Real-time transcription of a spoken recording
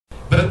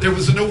But there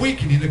was an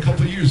awakening a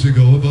couple of years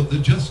ago about the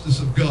justice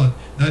of God.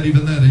 Not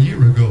even that, a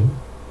year ago.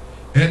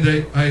 And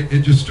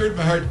it just stirred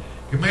my heart.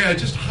 May I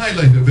just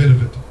highlight a bit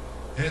of it?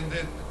 And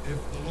then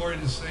if the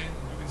Lord is saying,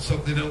 doing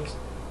something else,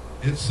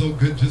 it's so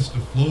good just to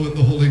flow in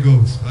the Holy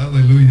Ghost.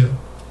 Hallelujah.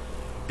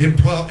 In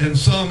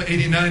Psalm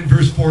 89,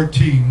 verse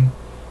 14,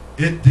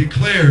 it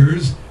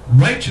declares,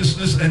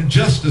 righteousness and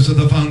justice are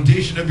the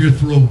foundation of your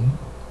throne.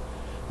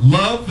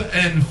 Love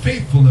and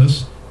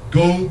faithfulness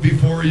go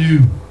before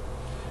you.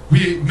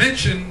 We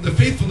mention the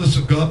faithfulness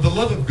of God, the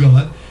love of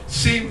God,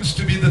 seems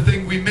to be the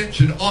thing we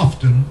mention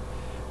often,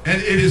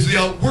 and it is the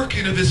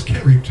outworking of his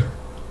character.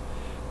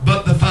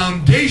 But the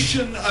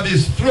foundation of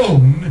his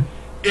throne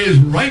is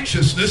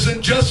righteousness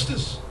and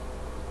justice.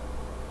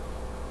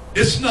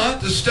 It's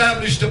not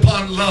established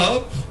upon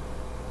love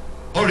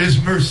or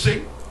his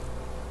mercy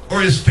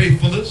or his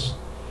faithfulness.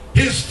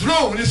 His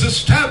throne is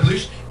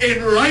established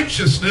in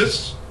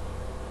righteousness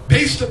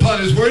based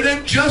upon his word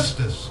and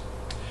justice,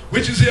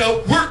 which is the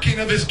outworking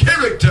of his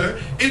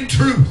character in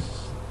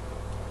truth.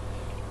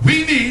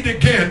 We need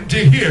again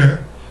to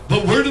hear the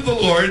word of the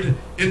Lord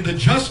in the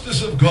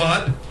justice of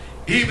God,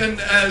 even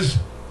as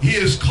he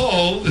is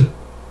called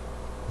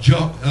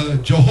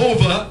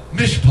Jehovah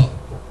Mishpat,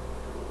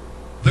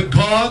 the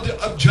God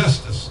of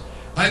justice.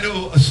 I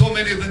know so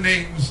many of the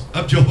names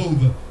of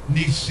Jehovah,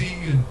 Nisi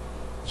and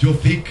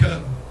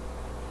Jophika,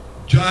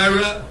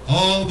 Jireh,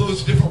 all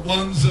those different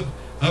ones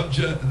of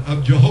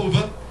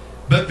Jehovah,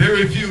 but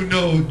very few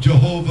know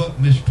Jehovah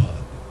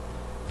Mishpat,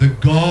 the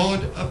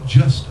God of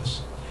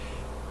justice.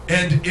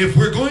 And if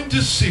we're going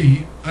to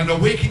see an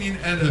awakening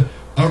and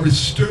a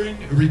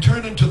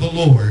return unto the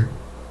Lord,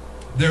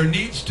 there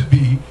needs to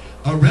be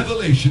a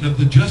revelation of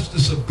the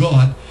justice of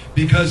God,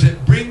 because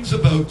it brings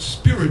about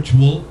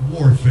spiritual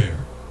warfare.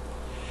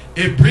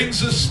 It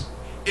brings us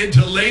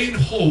into laying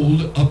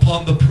hold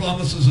upon the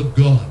promises of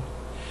God.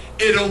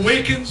 It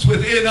awakens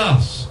within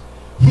us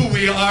who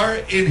we are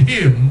in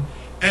him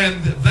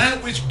and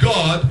that which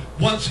God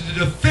wants to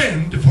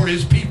defend for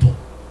his people.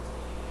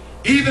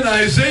 Even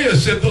Isaiah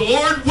said, the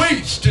Lord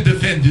waits to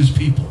defend his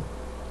people.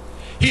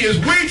 He is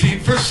waiting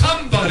for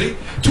somebody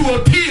to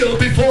appeal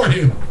before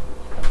him.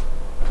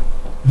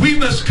 We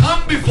must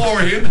come before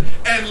him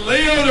and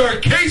lay out our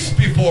case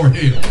before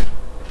him.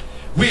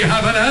 We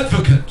have an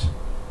advocate,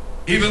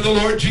 even the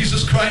Lord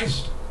Jesus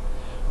Christ.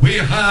 We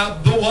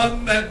have the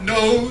one that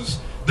knows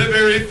the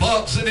very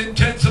thoughts and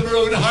intents of our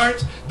own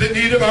hearts, the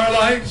need of our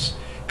lives,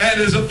 and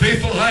is a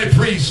faithful high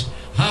priest,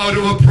 how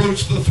to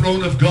approach the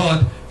throne of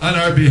God on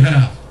our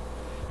behalf.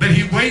 But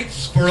he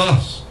waits for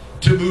us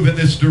to move in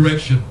this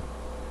direction.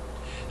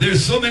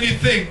 There's so many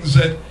things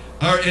that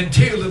are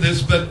entailed in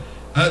this, but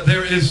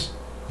there is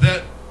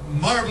that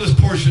marvelous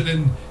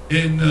portion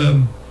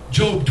in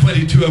Job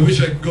 22. I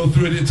wish I could go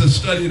through it. It's a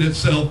study in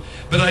itself.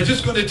 But I'm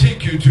just going to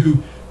take you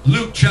to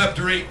Luke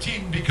chapter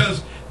 18,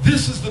 because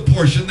this is the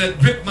portion that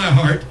gripped my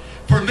heart.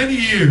 For many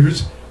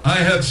years, I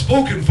have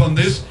spoken from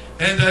this,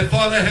 and I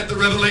thought I had the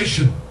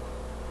revelation.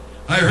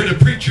 I heard a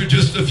preacher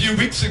just a few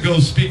weeks ago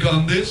speak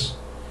on this,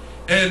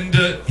 and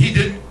he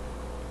didn't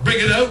bring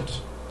it out,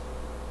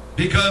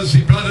 because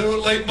he brought it out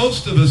like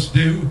most of us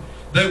do,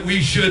 that we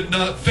should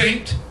not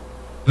faint,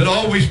 but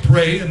always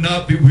pray and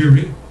not be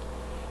weary,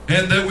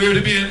 and that we're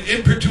to be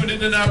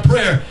importunate in our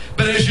prayer.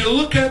 But as you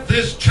look at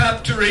this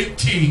chapter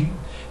 18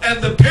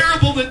 and the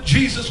parable that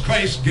Jesus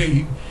Christ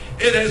gave,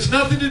 it has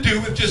nothing to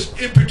do with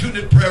just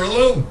importunate prayer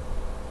alone.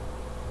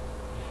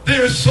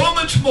 There is so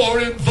much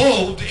more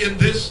involved in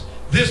this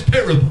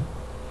parable.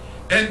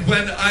 And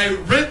when I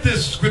read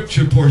this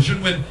scripture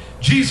portion, when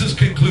Jesus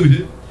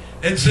concluded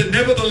and said,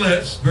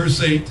 nevertheless,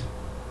 verse 8,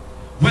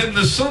 when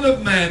the Son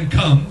of Man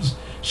comes,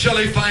 shall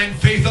he find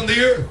faith on the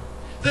earth?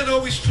 That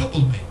always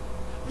troubled me.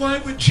 Why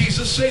would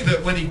Jesus say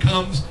that when he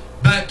comes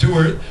back to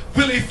earth?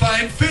 Will he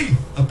find faith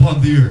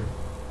upon the earth?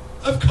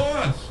 Of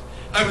course.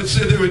 I would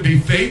say there would be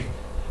faith,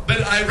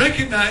 but I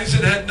recognize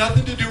it had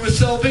nothing to do with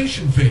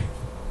salvation faith.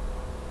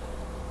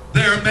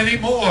 There are many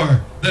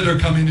more that are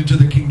coming into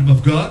the kingdom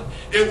of God.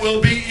 It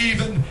will be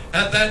even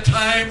at that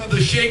time of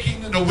the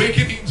shaking and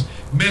awakenings,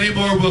 many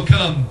more will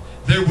come.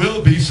 There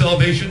will be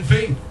salvation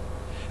faith.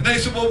 And I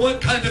said, well,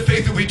 what kind of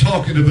faith are we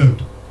talking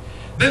about?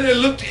 Then I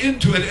looked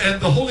into it,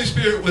 and the Holy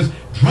Spirit was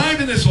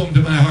driving this home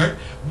to my heart.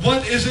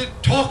 What is it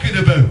talking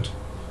about?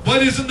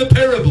 What is in the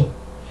parable?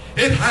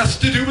 It has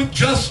to do with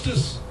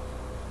justice.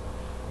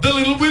 The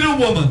little widow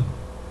woman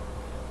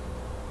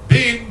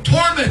being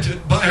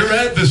tormented by her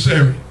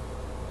adversary.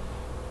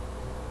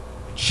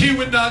 She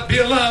would not be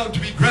allowed to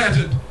be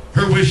granted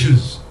her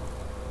wishes.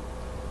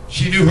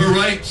 She knew her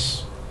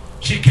rights.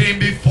 She came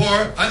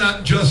before an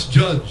unjust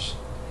judge.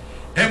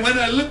 And when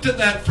I looked at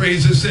that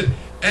phrase, I said,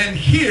 and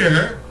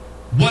hear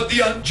what the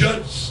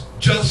unjust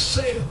just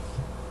saith.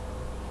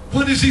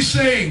 What is he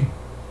saying?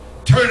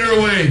 Turn her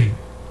away.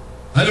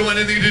 I don't want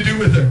anything to do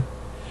with her.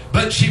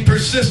 But she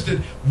persisted.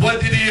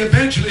 What did he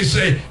eventually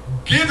say?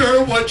 Give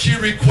her what she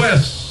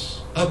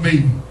requests of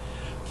me.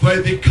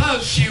 For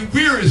because she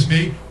wearies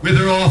me with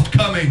her oft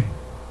coming.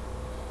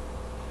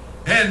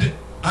 And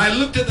I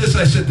looked at this,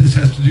 I said, this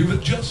has to do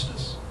with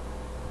justice.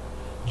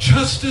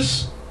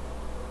 justice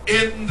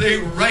in the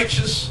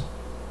righteous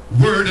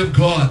word of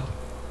God.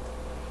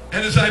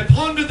 And as I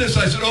pondered this,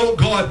 I said, oh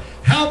God,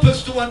 help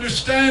us to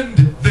understand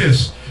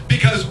this,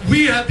 because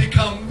we have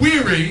become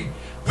weary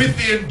with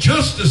the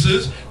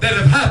injustices that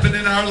have happened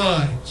in our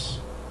lives.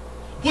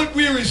 What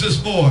wearies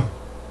us more?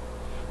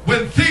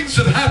 When things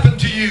have happened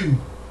to you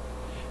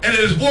and it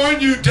has worn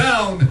you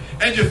down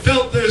and you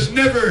felt there's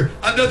never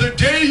another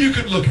day you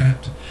can look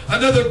at,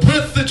 another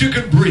breath that you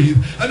can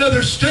breathe,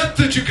 another step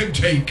that you can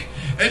take,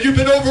 and you've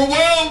been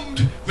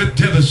overwhelmed with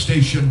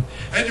devastation,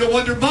 and you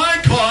wonder,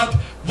 my God,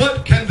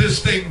 what can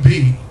this thing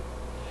be?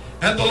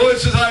 And the Lord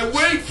says, I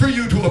wait for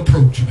you to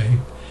approach me,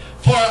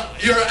 for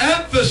your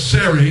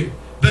adversary,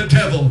 the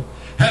devil,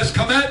 has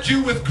come at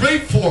you with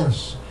great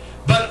force,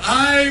 but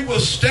I will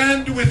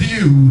stand with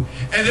you,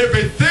 and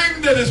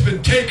everything that has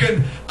been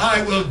taken,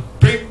 I will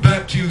bring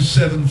back to you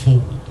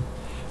sevenfold.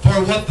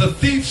 For what the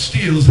thief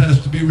steals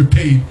has to be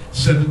repaid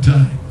 7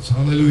 times.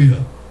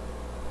 Hallelujah.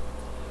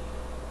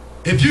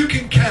 If you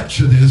can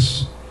capture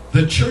this,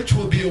 the church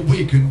will be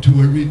awakened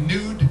to a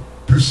renewed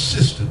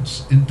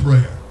persistence in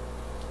prayer.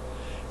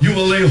 You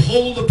will lay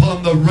hold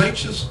upon the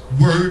righteous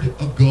word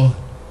of God.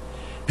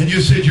 And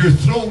you said your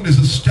throne is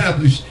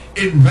established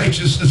in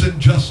righteousness and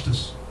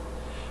justice.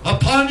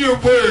 Upon your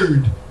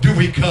word do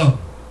we come.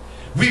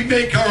 We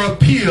make our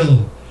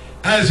appeal,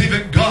 as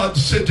even God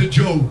said to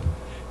Job,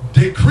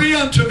 decree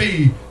unto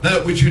me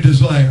that which you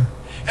desire,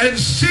 and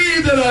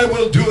see that I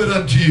will do it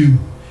unto you.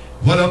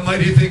 What a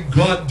mighty thing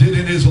God did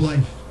in his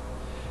life.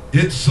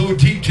 It's so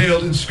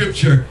detailed in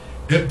Scripture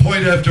at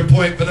point after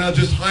point, but I'll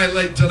just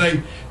highlight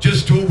tonight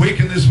just to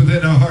awaken this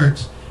within our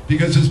hearts,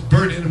 because it's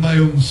burning in my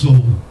own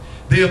soul,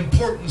 the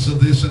importance of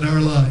this in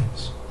our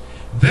lives.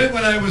 Then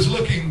when I was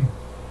looking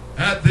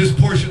at this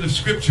portion of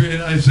Scripture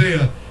in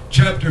Isaiah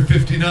chapter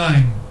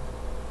 59,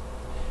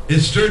 it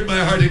stirred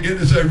my heart again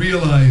as I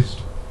realized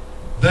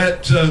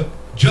that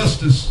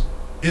justice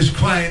is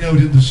crying out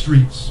in the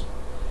streets.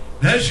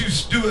 And as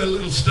you do a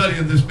little study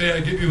on this, may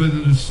I give you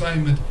an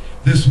assignment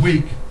this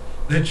week,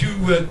 that you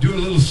do a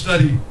little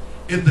study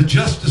in the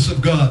justice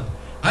of God.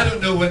 I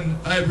don't know when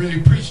I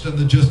really preached on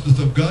the justice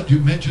of God. You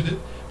mentioned it,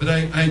 but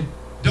I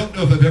don't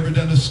know if I've ever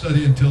done a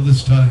study until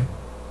this time.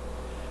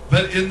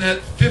 But in that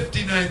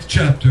 59th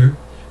chapter,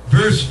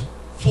 verse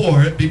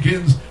 4, it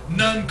begins,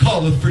 none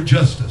calleth for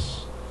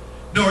justice,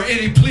 nor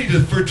any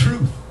pleadeth for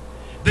truth.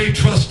 They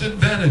trust in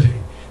vanity.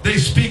 They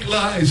speak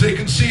lies. They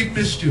conceive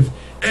mischief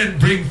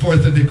and bring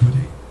forth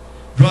iniquity.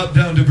 Drop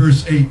down to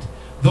verse 8.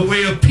 The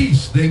way of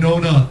peace they know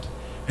not,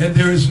 and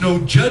there is no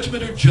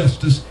judgment or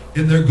justice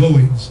in their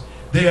goings.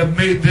 They have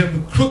made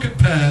them crooked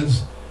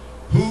paths.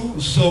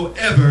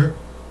 Whosoever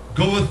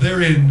goeth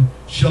therein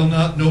shall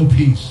not know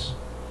peace.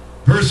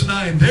 Verse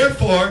 9.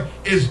 Therefore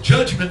is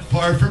judgment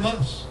far from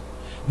us,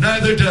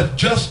 neither doth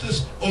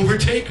justice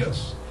overtake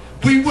us.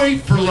 We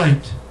wait for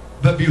light,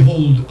 but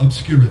behold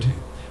obscurity.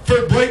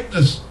 For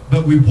brightness,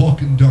 but we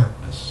walk in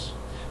darkness.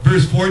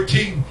 Verse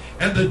 14.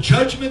 And the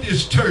judgment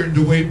is turned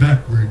away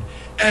backward,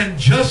 and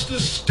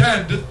justice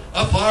standeth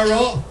afar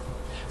off.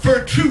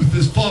 For truth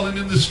is fallen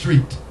in the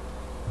street,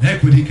 and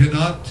equity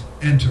cannot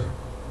enter.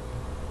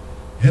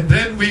 And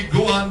then we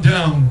go on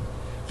down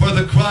for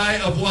the cry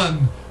of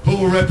one who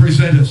will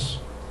represent us.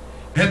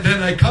 And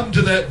then I come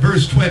to that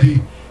verse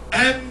 20.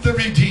 And the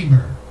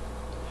Redeemer,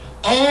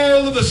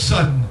 all of a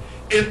sudden,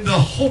 in the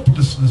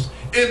hopelessness,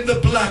 in the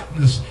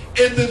blackness,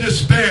 in the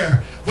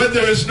despair, when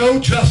there is no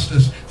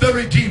justice, the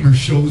Redeemer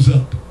shows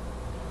up.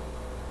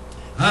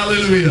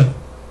 Hallelujah.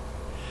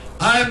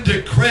 I'm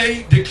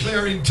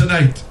declaring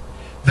tonight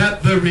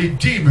that the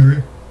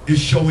Redeemer is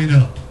showing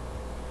up.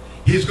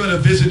 He's going to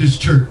visit his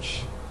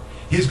church.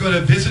 He's going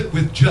to visit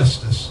with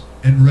justice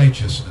and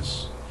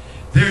righteousness.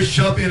 There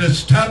shall be an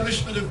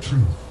establishment of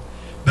truth,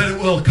 but it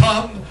will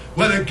come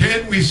when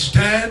again we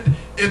stand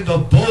in the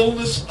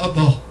boldness of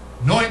the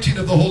anointing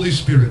of the Holy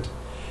Spirit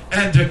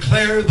and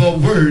declare the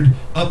word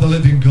of the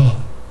living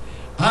God.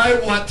 I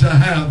want to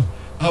have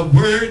a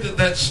word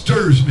that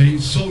stirs me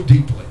so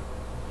deeply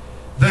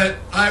that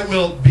I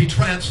will be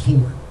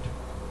transformed.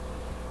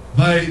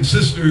 My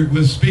sister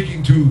was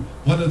speaking to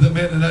one of the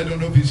men, and I don't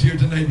know if he's here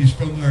tonight. He's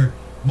from our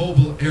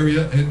mobile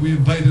area, and we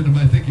invited him.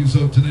 I think he's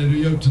out tonight. Are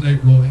you out tonight,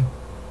 Roy?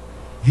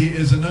 He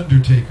is an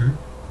undertaker,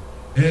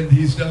 and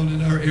he's down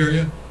in our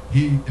area.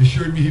 He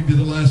assured me he'd be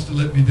the last to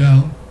let me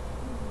down.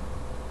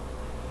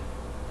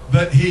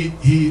 But he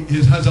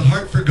has a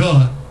heart for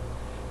God,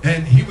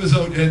 and he was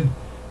out, and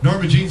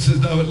Norma Jean says,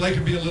 now I'd like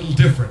to be a little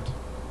different.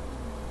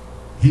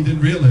 He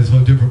didn't realize how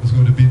different it was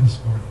going to be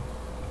this morning.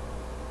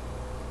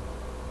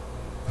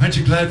 Aren't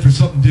you glad for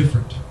something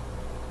different?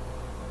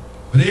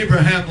 But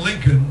Abraham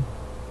Lincoln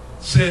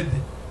said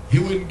he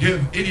wouldn't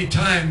give any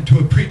time to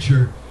a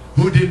preacher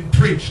who didn't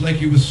preach like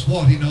he was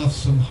swatting off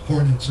some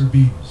hornets or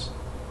bees.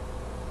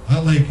 I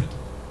like it.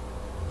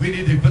 We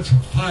need to put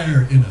some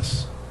fire in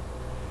us.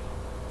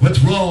 What's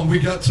wrong? We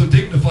got so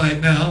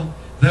dignified now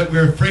that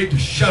we're afraid to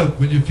shout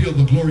when you feel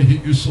the glory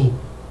hit your soul.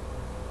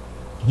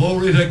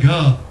 Glory to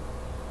God.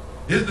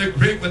 Isn't it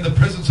great when the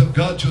presence of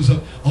God shows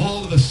up?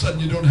 All of a sudden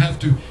you don't have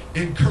to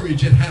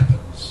encourage, it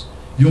happens.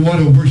 You'll want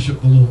to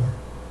worship the Lord.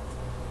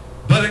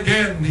 But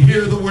again,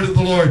 hear the word of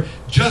the Lord.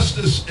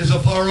 Justice is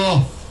afar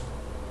off,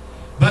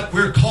 but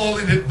we're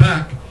calling it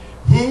back.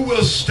 Who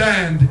will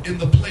stand in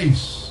the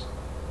place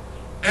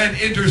and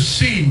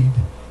intercede,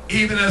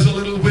 even as a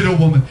little widow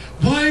woman?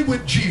 Why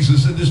would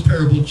Jesus in this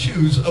parable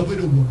choose a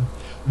widow woman?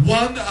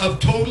 One of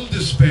total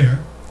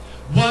despair,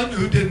 one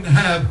who didn't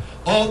have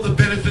all the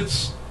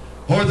benefits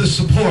or the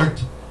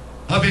support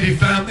of any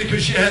family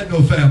because she had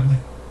no family.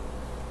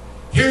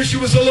 Here she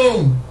was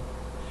alone,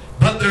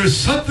 but there's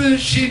something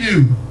she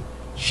knew.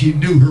 She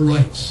knew her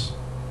rights.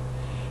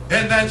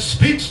 And that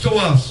speaks to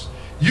us.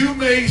 You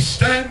may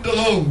stand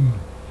alone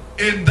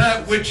in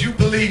that which you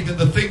believe in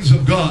the things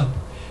of God,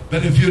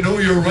 but if you know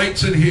your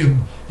rights in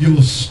Him, you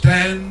will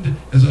stand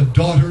as a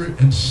daughter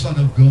and son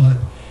of God,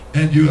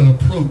 and you will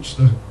approach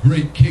the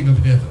great King of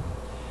heaven,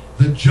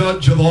 the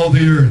judge of all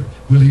the earth.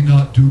 Will He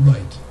not do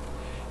right?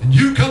 And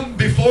you come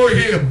before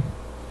Him,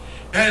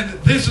 and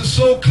this is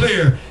so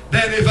clear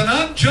that if an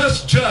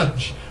unjust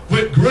judge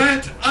would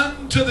grant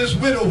unto this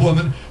widow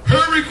woman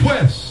her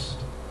request,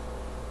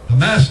 the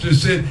Master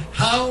said,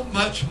 how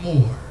much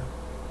more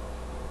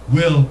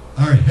will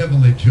our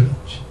heavenly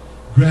judge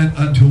grant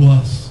unto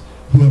us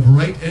who have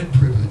right and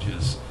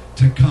privileges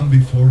to come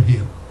before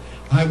Him?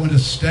 I want to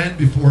stand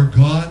before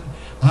God.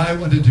 I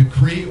want to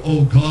decree,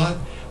 oh God,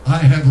 I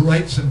have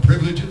rights and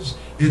privileges.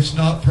 It's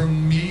not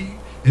from me.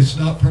 It's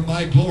not for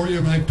my glory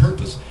or my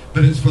purpose,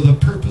 but it's for the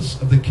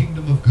purpose of the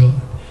kingdom of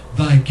God.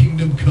 Thy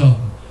kingdom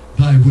come,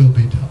 thy will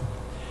be done.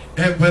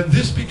 And when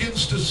this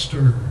begins to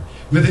stir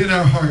within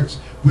our hearts,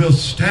 we'll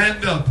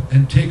stand up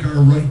and take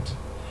our right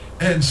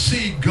and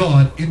see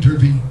God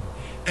intervene.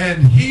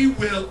 And He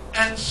will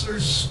answer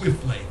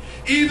swiftly.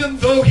 Even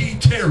though He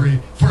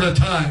tarry for a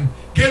time,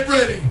 get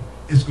ready.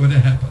 It's going to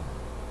happen.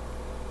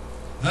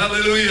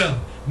 Hallelujah.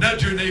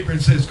 Nudge your neighbor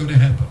and say it's going to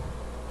happen.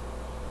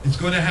 It's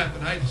going to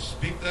happen. I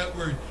speak that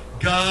word.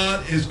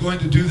 God is going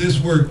to do this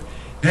work.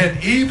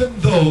 And even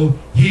though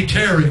He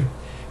tarry,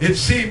 it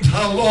seems,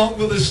 how long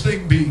will this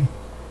thing be?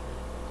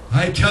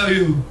 I tell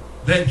you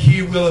that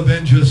He will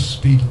avenge us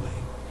speedily.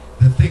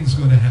 The thing's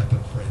going to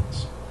happen,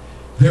 friends.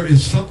 There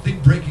is something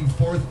breaking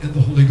forth in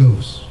the Holy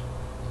Ghost.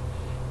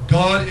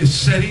 God is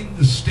setting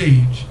the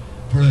stage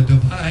for a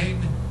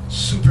divine,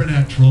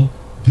 supernatural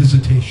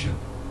visitation.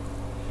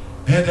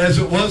 And as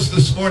it was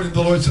this morning,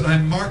 the Lord said,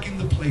 I'm marking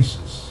the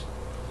places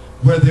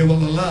where they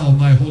will allow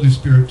my Holy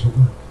Spirit to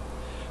work.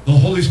 The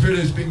Holy Spirit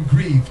has been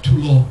grieved too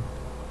long.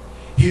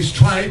 He's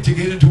tried to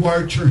get into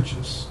our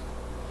churches.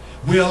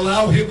 We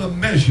allow Him a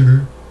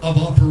measure of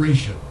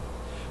operation.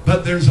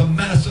 But there's a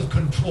massive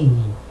control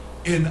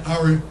in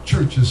our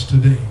churches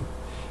today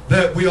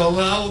that we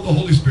allow the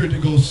Holy Spirit to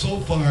go so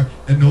far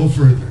and no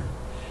further.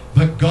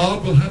 But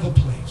God will have a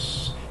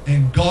place,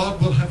 and God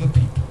will have a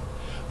people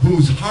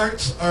whose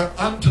hearts are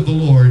unto the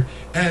Lord,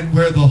 and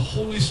where the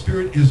Holy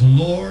Spirit is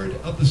Lord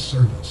of the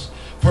service.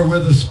 For where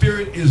the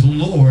Spirit is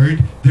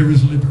Lord, there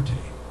is liberty.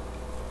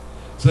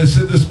 So I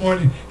said this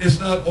morning, it's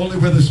not only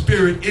where the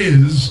Spirit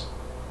is,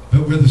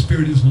 but where the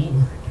Spirit is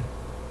Lord,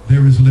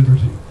 there is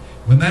liberty.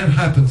 When that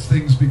happens,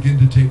 things begin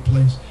to take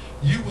place.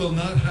 You will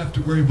not have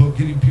to worry about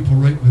getting people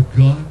right with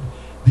God.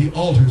 The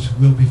altars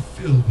will be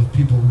filled with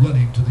people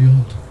running to the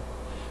altar.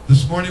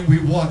 This morning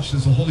we watched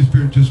as the Holy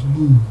Spirit just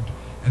moved,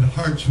 and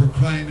hearts were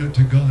crying out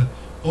to God.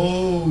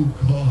 Oh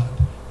God,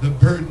 the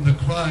burden, the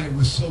cry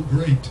was so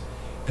great.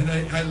 And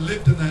I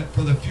lived in that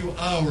for the few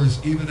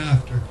hours even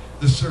after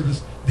the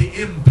service.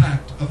 The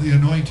impact of the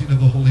anointing of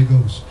the Holy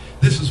Ghost.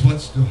 This is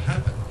what's to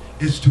happen.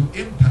 It's to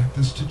impact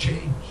us to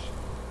change.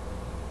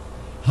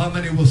 How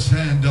many will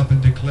stand up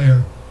and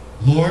declare,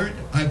 Lord,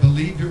 I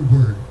believe your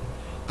word.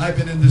 I've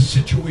been in this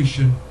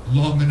situation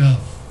long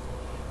enough.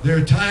 There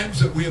are times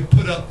that we have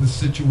put up with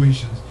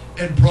situations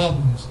and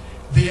problems.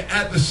 The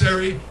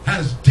adversary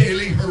has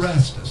daily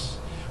harassed us.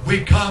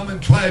 We come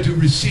and try to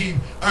receive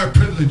our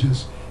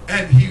privileges,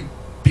 and he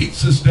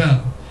beats us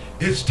down.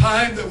 It's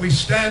time that we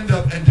stand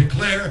up and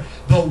declare,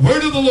 the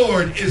word of the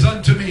Lord is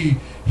unto me,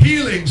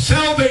 healing,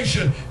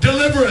 salvation,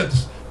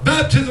 deliverance,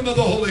 baptism of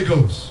the Holy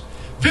Ghost,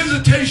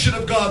 visitation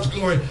of God's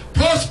glory,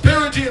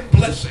 prosperity and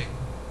blessing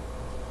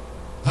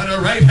on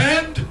our right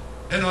hand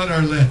and on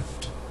our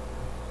left.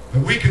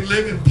 But we can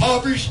live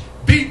impoverished,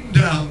 beaten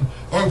down,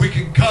 or we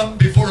can come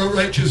before a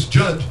righteous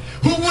judge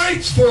who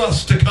waits for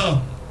us to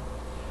come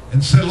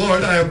and say,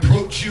 Lord, I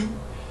approach you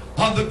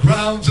on the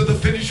grounds of the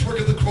finished work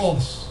of the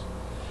cross.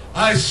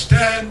 I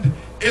stand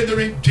in the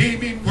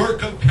redeeming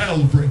work of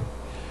Calvary.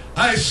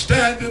 I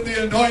stand in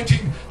the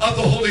anointing of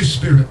the Holy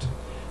Spirit.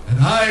 And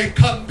I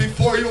come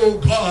before you, O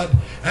God,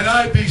 and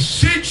I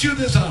beseech you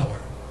this hour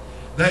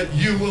that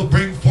you will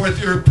bring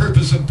forth your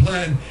purpose and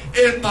plan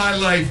in my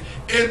life,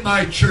 in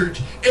my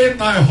church, in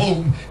my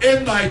home,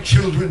 in my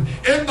children,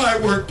 in my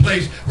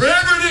workplace,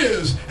 wherever it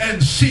is,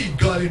 and see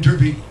God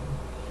intervene.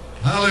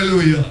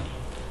 Hallelujah.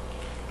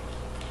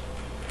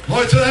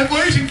 Lord said, I'm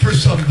waiting for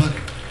somebody.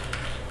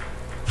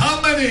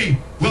 How many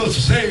will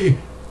say,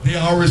 the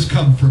hour has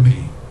come for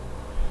me?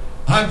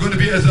 I'm going to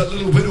be as that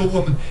little widow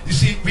woman. You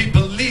see, we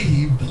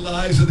believe the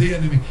lies of the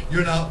enemy.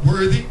 You're not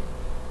worthy.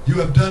 You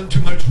have done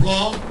too much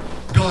wrong.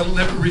 God will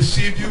never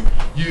receive you.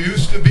 You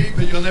used to be,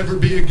 but you'll never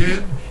be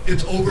again.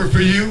 It's over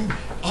for you.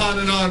 On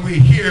and on we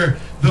hear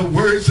the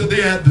words of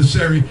the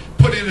adversary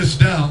putting us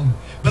down.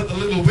 But the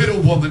little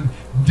widow woman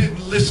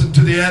didn't listen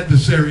to the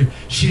adversary.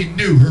 She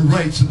knew her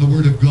rights in the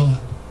Word of God.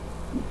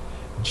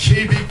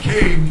 She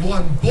became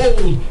one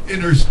bold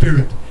in her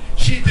spirit.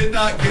 She did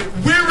not get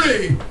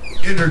weary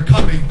in her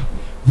coming.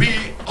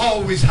 We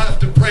always have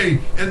to pray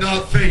and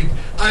not faint.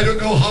 I don't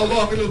know how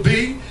long it'll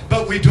be,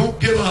 but we don't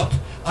give up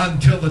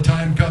until the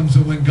time comes.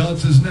 And when God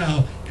says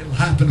now, it'll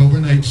happen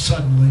overnight.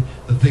 Suddenly,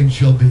 the thing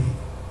shall be.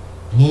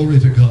 Glory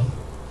to God.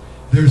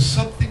 There's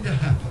something to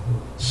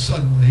happen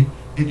suddenly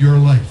in your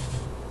life.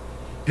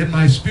 In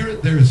my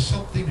spirit, there is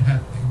something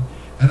happening,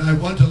 and I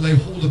want to lay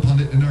hold upon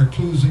it in our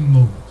closing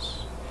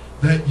moments.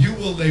 That you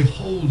will lay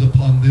hold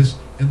upon this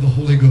in the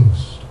Holy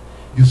Ghost.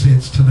 You say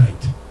it's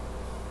tonight.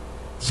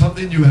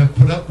 Something you have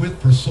put up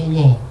with for so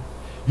long.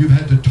 You've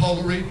had to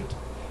tolerate it.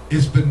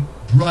 It's been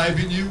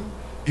driving you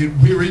in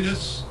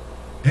weariness,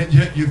 and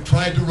yet you've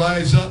tried to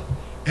rise up,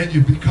 and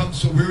you've become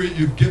so weary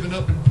you've given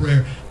up in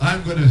prayer.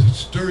 I'm going to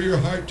stir your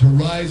heart to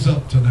rise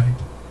up tonight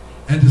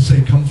and to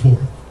say, come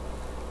forth.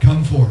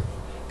 Come forth.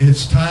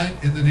 It's time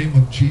in the name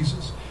of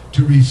Jesus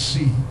to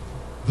receive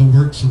the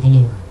works of the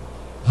Lord.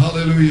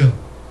 Hallelujah.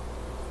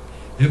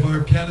 If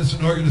our pianist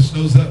and organist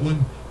knows that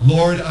one,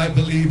 Lord, I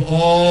believe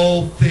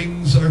all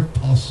things are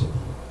possible.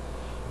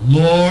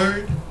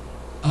 Lord,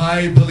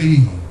 I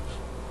believe.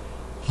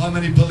 How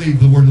many believe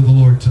the word of the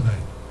Lord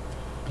tonight?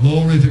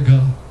 Glory to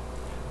God.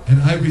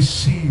 And I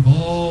receive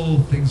all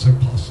things are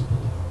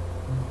possible.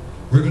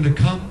 We're going to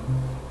come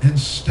and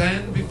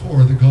stand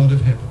before the God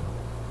of heaven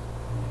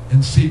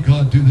and see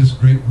God do this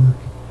great work.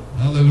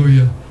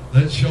 Hallelujah.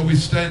 Shall we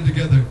stand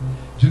together?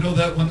 Do you know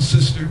that one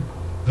sister?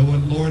 The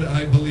one, Lord,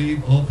 I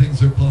believe all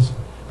things are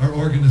possible. Our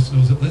organist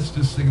knows it. Let's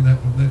just sing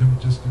that one. Let him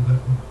just do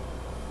that one.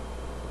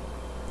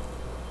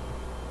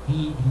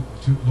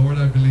 Lord,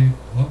 I believe.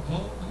 Oh,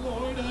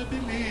 Lord, I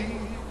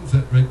believe. Is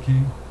that right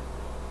key?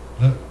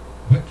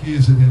 What key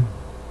is it in?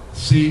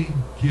 C?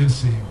 Key of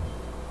C.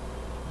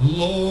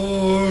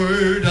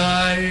 Lord,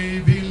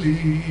 I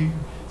believe.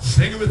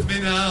 Sing it with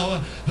me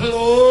now.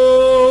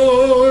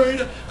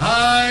 Lord,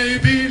 I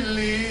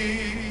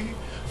believe,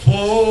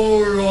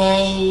 for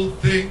all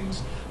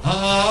things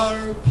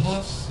are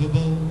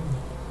possible.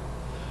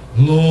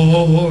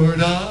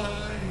 Lord, I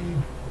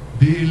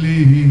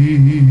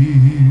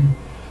believe.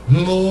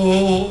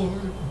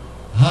 Lord,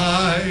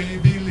 I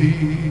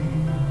believe.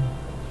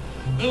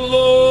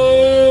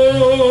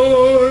 Lord,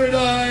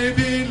 I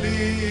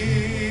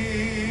believe.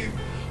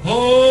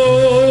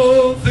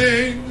 All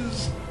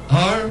things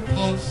are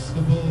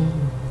possible.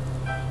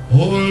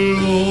 Oh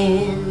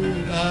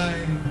Lord,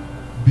 I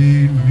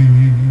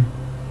believe.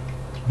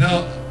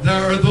 Now,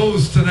 there are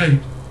those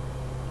tonight.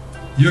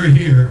 You're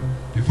here.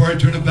 Before I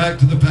turn it back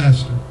to the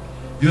pastor,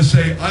 you'll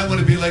say, I want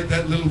to be like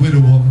that little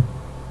widow woman.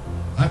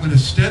 I'm going to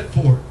step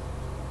forward.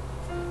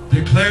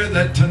 Declare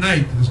that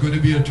tonight is going to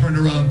be a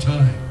turnaround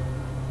time.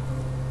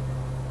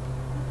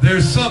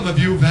 There's some of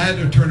you who've had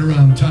a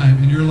turnaround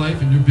time in your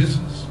life, in your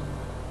business.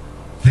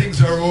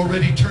 Things are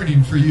already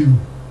turning for you.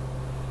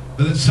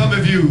 But then some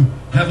of you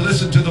have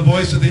listened to the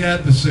voice of the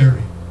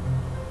adversary.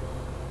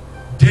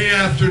 Day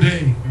after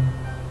day.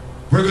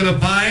 We're going to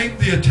bind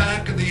the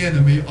attack of the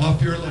enemy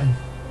off your life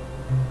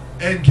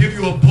and give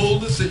you a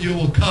boldness that you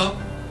will come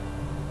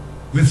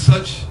with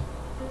such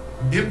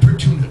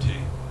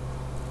importunity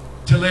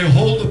to lay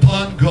hold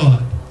upon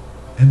God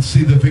and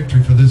see the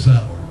victory for this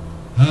hour.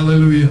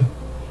 Hallelujah.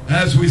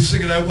 As we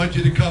sing it, I want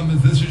you to come.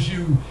 If this is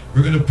you,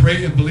 we're going to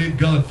pray and believe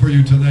God for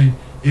you tonight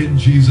in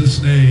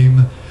Jesus'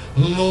 name.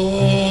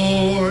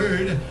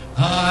 Lord,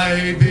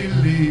 I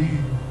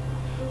believe.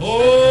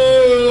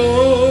 Oh,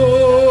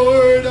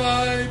 Lord,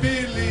 I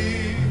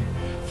believe.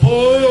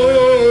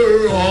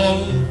 For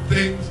all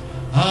things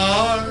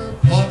are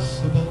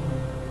possible.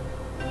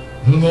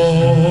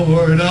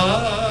 Lord,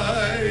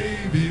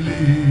 I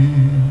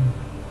believe.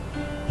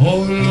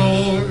 Oh,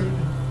 Lord,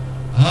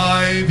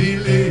 I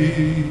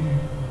believe.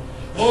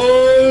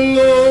 Oh,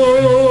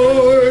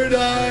 Lord,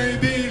 I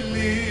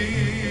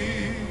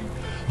believe.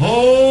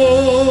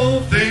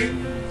 All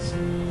things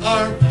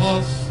are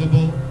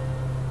possible.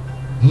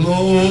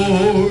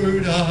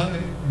 Lord, I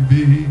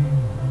believe.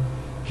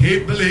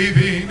 Keep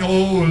believing,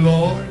 oh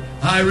Lord,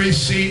 I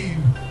receive,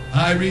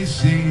 I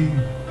receive.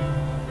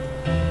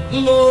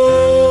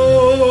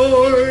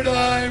 Lord,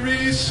 I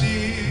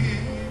receive,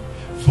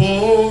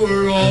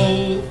 for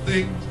all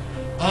things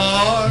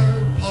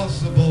are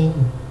possible.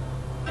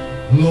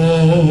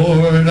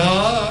 Lord,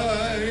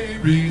 I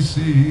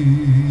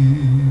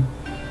receive.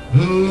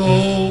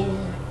 Lord,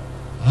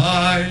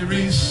 I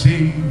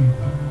receive.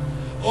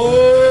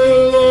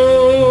 Oh,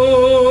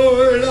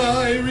 Lord,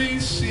 I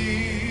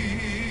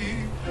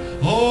receive.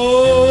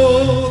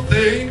 All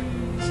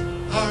things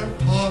are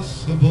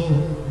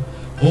possible.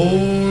 Oh,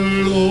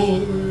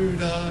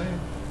 Lord, I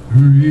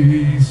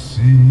receive.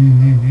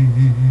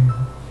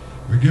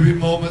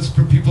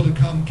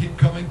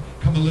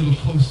 a little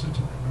closer to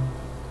them.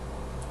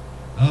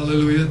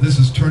 Hallelujah. This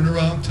is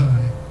turnaround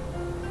time.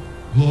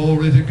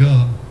 Glory to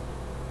God.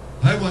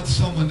 I want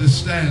someone to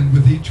stand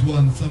with each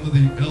one. Some of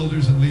the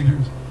elders and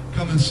leaders,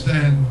 come and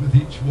stand with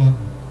each one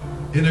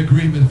in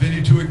agreement. If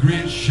any two agree,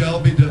 it shall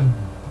be done.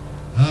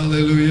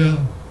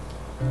 Hallelujah.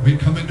 We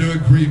come into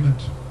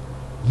agreement.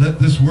 Let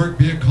this work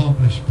be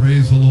accomplished.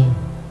 Praise the Lord.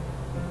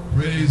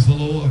 Praise the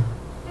Lord.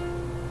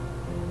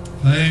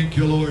 Thank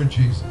you, Lord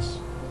Jesus.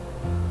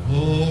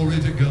 Glory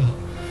to God.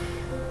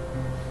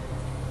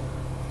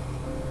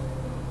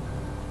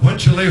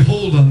 Once you lay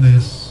hold on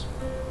this,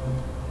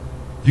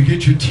 you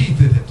get your teeth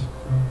in it.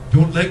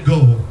 Don't let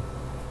go.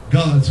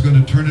 God's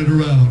going to turn it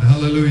around.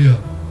 Hallelujah.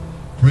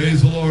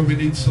 Praise the Lord. We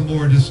need some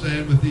more to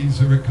stand with these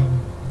who are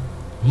coming.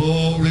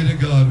 Glory to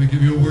God. We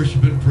give you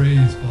worship and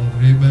praise, Father.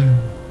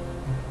 Amen.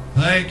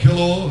 Thank you,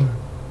 Lord.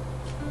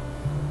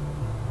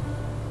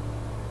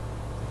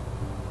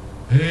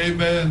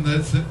 Amen.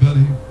 That's it,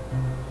 buddy.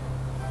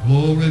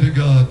 Glory to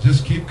God.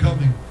 Just keep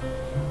coming.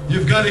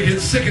 You've got to get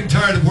sick and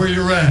tired of where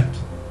you're at.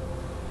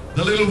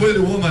 The little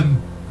widow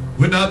woman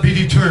would not be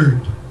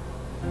deterred.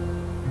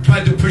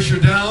 Tried to push her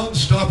down,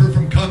 stop her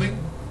from coming,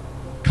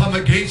 come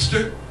against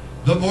her.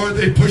 The more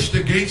they pushed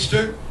against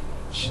her,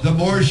 the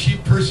more she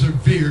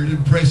persevered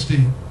and pressed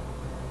in.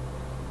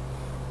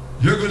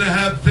 You're going to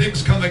have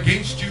things come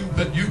against you,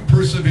 but you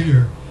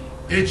persevere.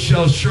 It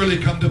shall surely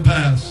come to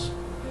pass.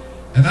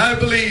 And I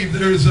believe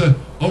there is a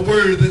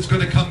word that's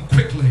going to come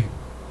quickly.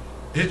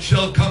 It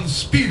shall come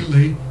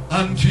speedily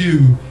unto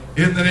you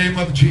in the name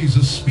of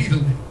Jesus.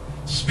 Speedily.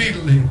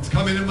 Speedily. It's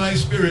coming in my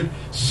spirit.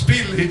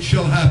 Speedily it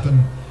shall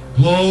happen.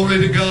 Glory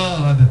to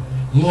God.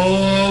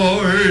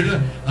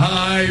 Lord,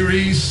 I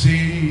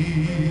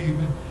receive.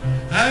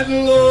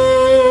 And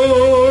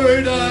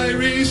Lord, I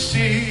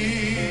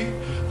receive.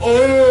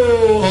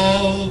 Oh,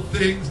 all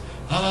things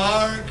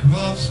are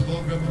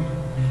possible.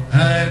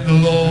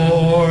 And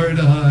Lord,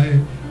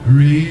 I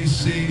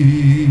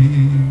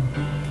receive.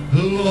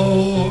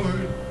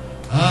 Lord,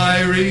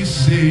 I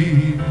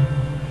receive.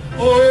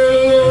 Oh,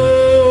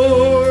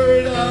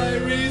 Lord, I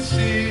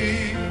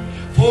receive.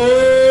 For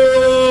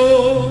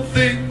all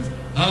things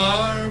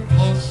are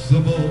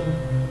possible.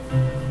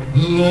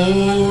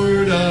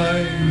 Lord,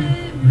 I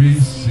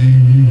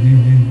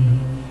receive.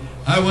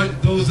 I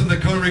want those in the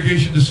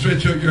congregation to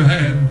stretch out your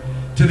hand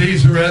to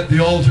these who are at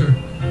the altar.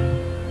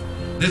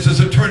 This is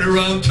a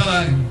turnaround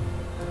time.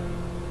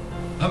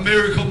 A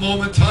miracle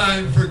moment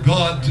time for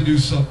God to do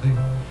something.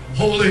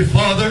 Holy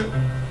Father,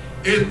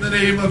 in the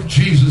name of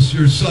Jesus,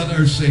 your Son,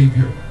 our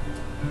Savior,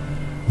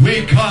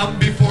 we come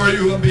before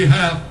you on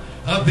behalf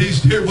of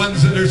these dear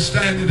ones that are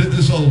standing at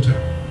this altar.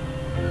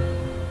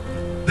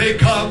 They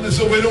come as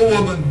a widow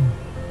woman,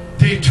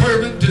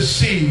 determined to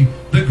see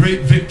the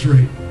great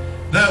victory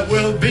that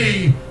will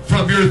be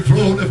from your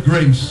throne of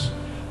grace.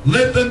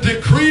 Let them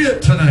decree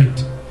it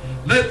tonight.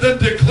 Let them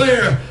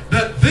declare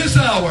that this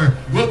hour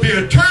will be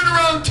a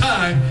turnaround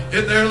time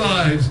in their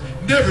lives,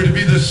 never to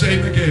be the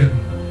same again.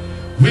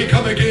 We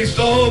come against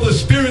all the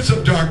spirits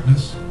of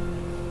darkness,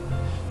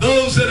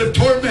 those that have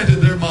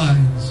tormented their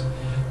minds,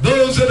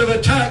 those that have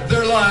attacked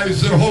their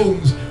lives, their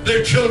homes,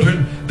 their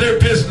children, their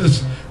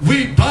business.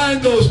 We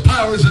bind those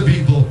powers of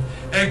evil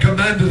and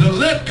command them to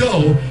let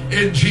go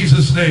in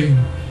Jesus' name.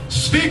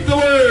 Speak the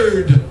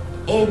word,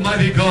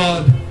 Almighty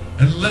God,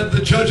 and let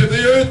the judge of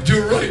the earth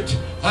do right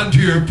unto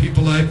your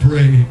people, I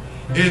pray,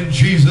 in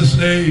Jesus'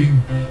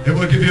 name. And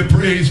we'll give you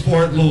praise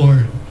for it,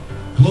 Lord.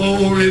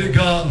 Glory to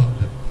God.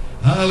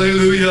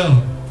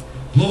 Hallelujah.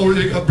 Glory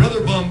to God.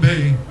 Brother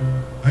Bombay,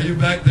 are you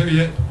back there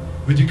yet?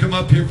 Would you come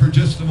up here for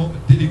just a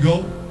moment? Did he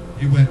go?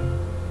 He went.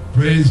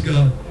 Praise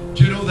God.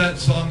 Do you know that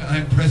song,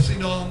 I'm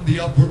pressing on the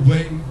upward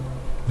way,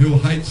 new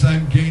heights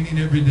I'm gaining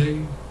every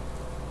day?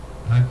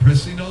 I'm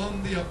pressing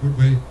on the upward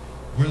way.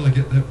 Where'll I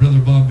get that, Brother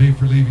Bombay,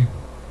 for leaving?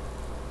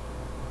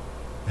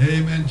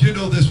 Amen. Do you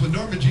know this? What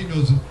Norma Jean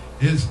knows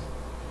is,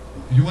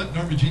 you want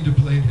Norma Jean to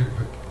play it here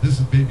quick. This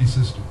is baby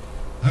sister.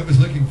 I was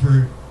looking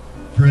for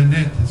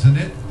Annette. Is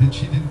Annette,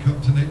 she didn't come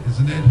tonight? Is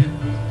Annette here?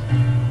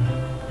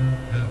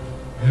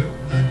 New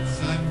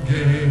heights I'm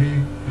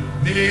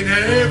gaining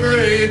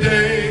every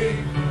day,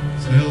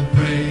 still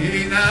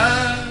praying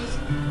as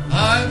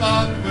I'm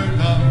onward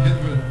bound.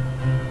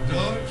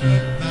 Don't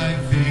tread my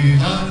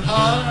feet on